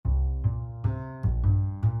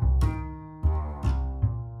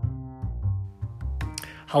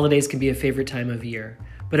Holidays can be a favorite time of year,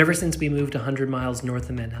 but ever since we moved 100 miles north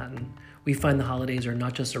of Manhattan, we find the holidays are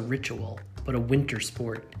not just a ritual, but a winter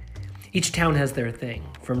sport. Each town has their thing,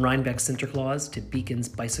 from Rhinebeck's Sinterklaas to Beacon's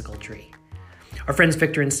bicycle tree. Our friends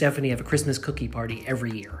Victor and Stephanie have a Christmas cookie party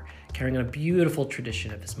every year, carrying on a beautiful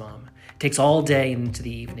tradition of his mom. It takes all day and into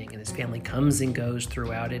the evening, and his family comes and goes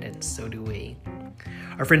throughout it, and so do we.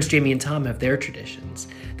 Our friends Jamie and Tom have their traditions.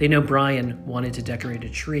 They know Brian wanted to decorate a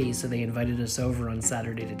tree, so they invited us over on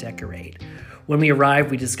Saturday to decorate. When we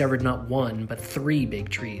arrived, we discovered not one, but 3 big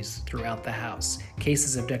trees throughout the house,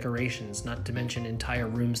 cases of decorations, not to mention entire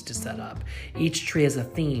rooms to set up. Each tree has a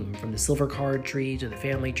theme, from the silver card tree to the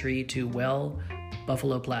family tree to, well,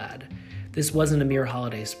 buffalo plaid. This wasn't a mere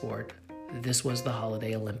holiday sport. This was the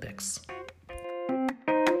Holiday Olympics.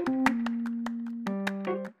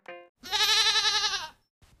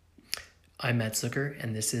 I'm Matt Zucker,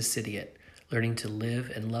 and this is Cidiot, Learning to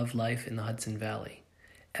Live and Love Life in the Hudson Valley.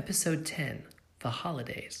 Episode 10, The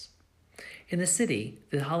Holidays. In the city,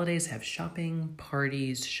 the holidays have shopping,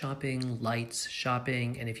 parties, shopping, lights,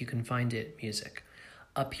 shopping, and if you can find it, music.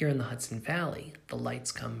 Up here in the Hudson Valley, the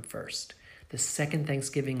lights come first. The second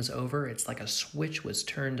Thanksgiving's over, it's like a switch was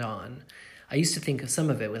turned on. I used to think some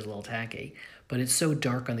of it was a little tacky, but it's so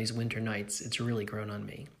dark on these winter nights, it's really grown on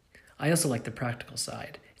me. I also like the practical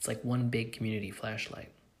side. It's like one big community flashlight.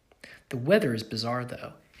 The weather is bizarre,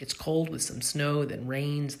 though. It's cold with some snow, then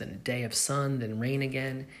rains, then a day of sun, then rain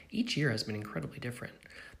again. Each year has been incredibly different.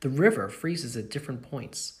 The river freezes at different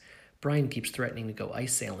points. Brian keeps threatening to go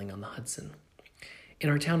ice sailing on the Hudson. In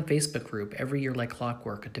our town Facebook group, every year like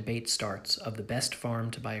clockwork, a debate starts of the best farm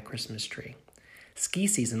to buy a Christmas tree. Ski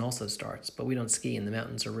season also starts, but we don't ski, and the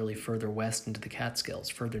mountains are really further west into the Catskills,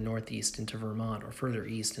 further northeast into Vermont, or further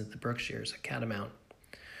east into the Berkshires at Catamount.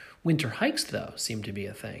 Winter hikes, though, seem to be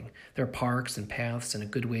a thing. There are parks and paths and a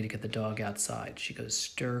good way to get the dog outside. She goes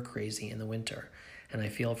stir-crazy in the winter, and I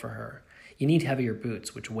feel for her. You need heavier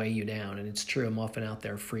boots, which weigh you down, and it's true I'm often out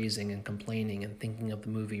there freezing and complaining and thinking of the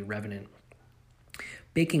movie Revenant.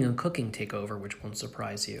 Baking and cooking take over, which won't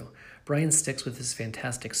surprise you. Brian sticks with his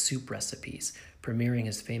fantastic soup recipes, premiering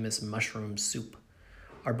his famous mushroom soup.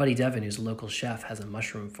 Our buddy Devin, who's a local chef, has a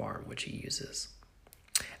mushroom farm, which he uses.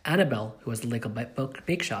 Annabelle, who has a local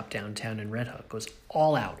bake shop downtown in Red Hook, goes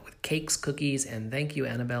all out with cakes, cookies, and thank you,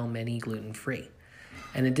 Annabelle, many gluten-free.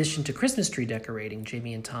 In addition to Christmas tree decorating,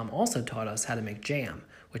 Jamie and Tom also taught us how to make jam,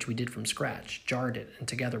 which we did from scratch, jarred it, and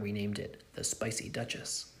together we named it the Spicy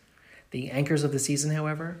Duchess. The anchors of the season,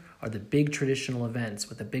 however, are the big traditional events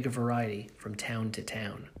with a bigger variety from town to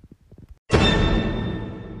town.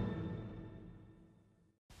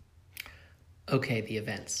 Okay, the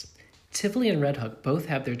events. Tivoli and Red Hook both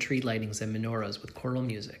have their tree lightings and menorahs with choral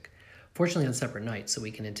music. Fortunately on separate nights, so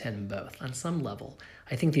we can attend both. On some level,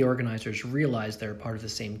 I think the organizers realize they're part of the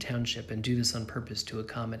same township and do this on purpose to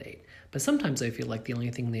accommodate. But sometimes I feel like the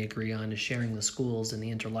only thing they agree on is sharing the schools and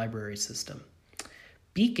the interlibrary system.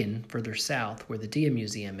 Beacon, further south, where the Dia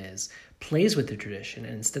Museum is, plays with the tradition,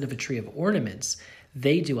 and instead of a tree of ornaments,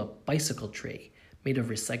 they do a bicycle tree made of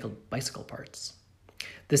recycled bicycle parts.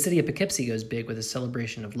 The city of Poughkeepsie goes big with a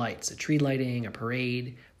celebration of lights, a tree lighting, a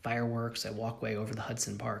parade, fireworks, a walkway over the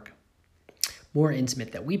Hudson Park. More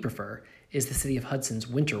intimate that we prefer is the city of Hudson's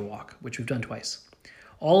Winter Walk, which we've done twice.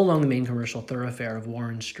 All along the main commercial thoroughfare of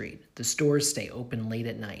Warren Street, the stores stay open late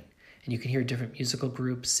at night, and you can hear different musical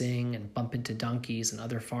groups sing and bump into donkeys and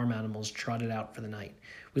other farm animals trotted out for the night.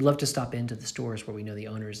 We love to stop into the stores where we know the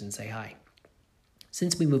owners and say hi.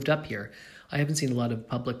 Since we moved up here, I haven't seen a lot of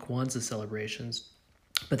public Kwanzaa celebrations,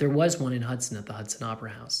 but there was one in Hudson at the Hudson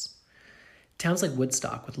Opera House. Towns like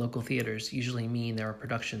Woodstock with local theaters usually mean there are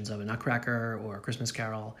productions of a Nutcracker or a Christmas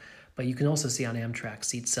Carol, but you can also see on Amtrak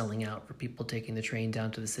seats selling out for people taking the train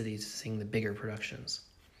down to the city to sing the bigger productions.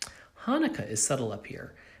 Hanukkah is subtle up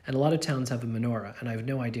here, and a lot of towns have a menorah, and I have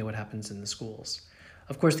no idea what happens in the schools.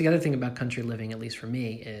 Of course, the other thing about country living, at least for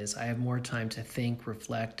me, is I have more time to think,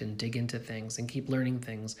 reflect, and dig into things and keep learning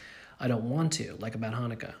things I don't want to, like about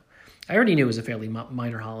Hanukkah. I already knew it was a fairly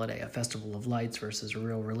minor holiday, a festival of lights versus a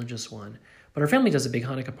real religious one, but our family does a big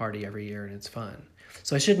Hanukkah party every year, and it's fun.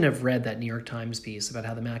 So I shouldn't have read that New York Times piece about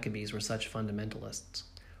how the Maccabees were such fundamentalists.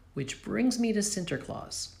 Which brings me to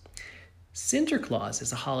Sinterklaas. Sinterklaas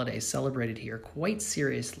is a holiday celebrated here quite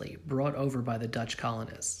seriously, brought over by the Dutch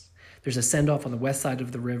colonists. There's a send-off on the west side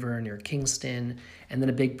of the river near Kingston, and then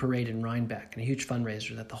a big parade in Rhinebeck, and a huge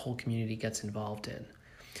fundraiser that the whole community gets involved in.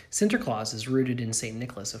 Sinterklaas is rooted in St.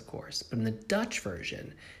 Nicholas, of course, but in the Dutch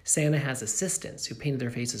version, Santa has assistants who painted their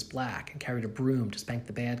faces black and carried a broom to spank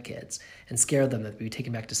the bad kids and scare them that they'd be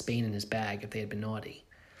taken back to Spain in his bag if they had been naughty.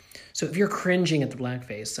 So if you're cringing at the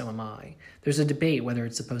blackface, so am I. There's a debate whether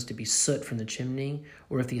it's supposed to be soot from the chimney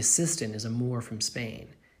or if the assistant is a Moor from Spain.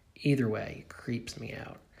 Either way, it creeps me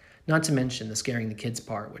out. Not to mention the scaring the kids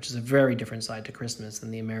part, which is a very different side to Christmas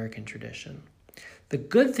than the American tradition. The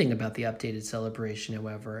good thing about the updated celebration,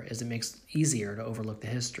 however, is it makes it easier to overlook the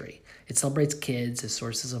history. It celebrates kids as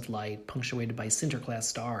sources of light, punctuated by Sinterklaas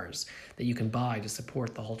stars that you can buy to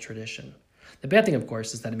support the whole tradition. The bad thing, of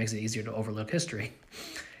course, is that it makes it easier to overlook history.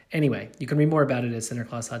 Anyway, you can read more about it at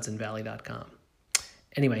SinterklaasHudsonValley.com.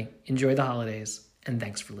 Anyway, enjoy the holidays, and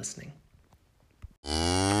thanks for listening.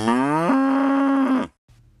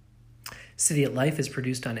 City at Life is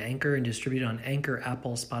produced on Anchor and distributed on Anchor,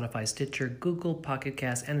 Apple, Spotify, Stitcher, Google, Pocket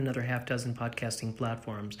Cast, and another half dozen podcasting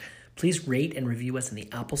platforms. Please rate and review us in the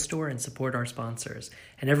Apple Store and support our sponsors.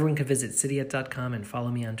 And everyone can visit cityat.com and follow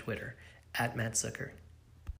me on Twitter, @Matt Zucker.